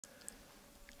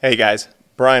Hey guys,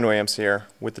 Brian Williams here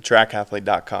with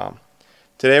thetrackathlete.com.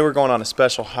 Today we're going on a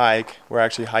special hike. We're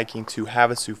actually hiking to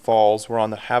Havasu Falls. We're on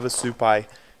the Havasu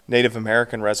Native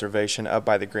American Reservation up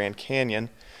by the Grand Canyon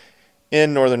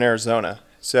in northern Arizona.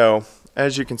 So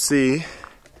as you can see,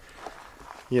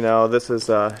 this is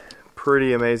a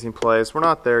pretty amazing place. We're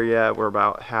not there yet. We're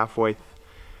about halfway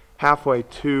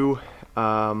to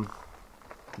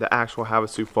the actual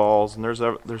Havasu Falls, and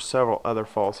there's several other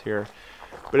falls here.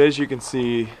 But as you can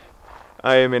see,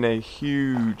 I am in a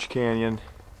huge canyon.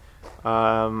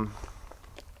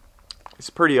 It's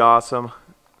pretty awesome.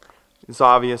 It's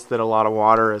obvious that a lot of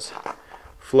water has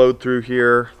flowed through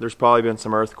here. There's probably been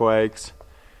some earthquakes.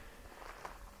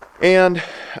 And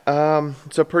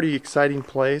it's a pretty exciting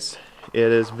place.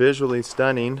 It is visually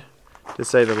stunning, to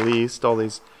say the least. All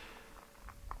these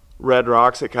red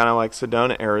rocks, it kind of like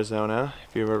Sedona, Arizona,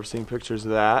 if you've ever seen pictures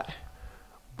of that.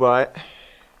 But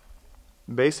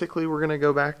basically we're gonna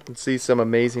go back and see some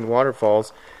amazing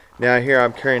waterfalls. Now here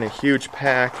I'm carrying a huge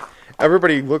pack.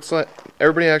 Everybody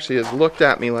actually has looked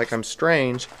at me like I'm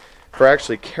strange for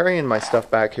actually carrying my stuff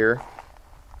back here.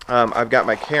 I've got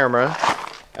my camera.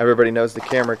 Everybody knows the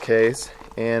camera case,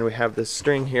 and we have this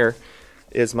string here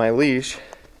is my leash,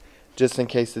 just in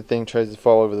case the thing tries to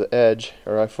fall over the edge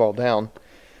or I fall down.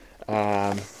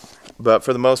 But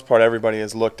for the most part, everybody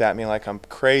has looked at me like I'm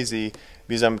crazy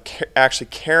because I'm actually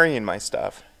carrying my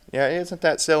stuff. Yeah, isn't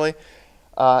that silly?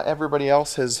 Everybody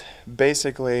else has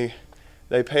basically,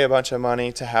 they pay a bunch of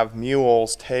money to have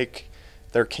mules take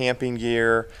their camping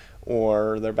gear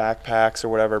or their backpacks or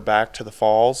whatever back to the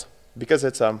falls, because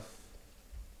it's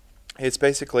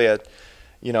basically a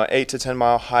 8 to 10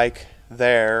 mile hike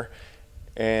there,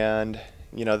 and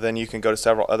then you can go to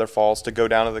several other falls. To go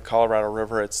down to the Colorado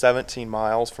River, it's 17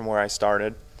 miles from where I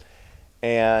started,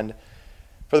 and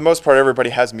for the most part everybody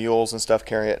has mules and stuff,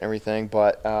 carry it and everything,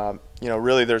 but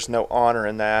really there's no honor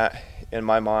in that in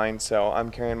my mind, so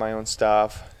I'm carrying my own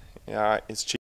stuff. It's cheap.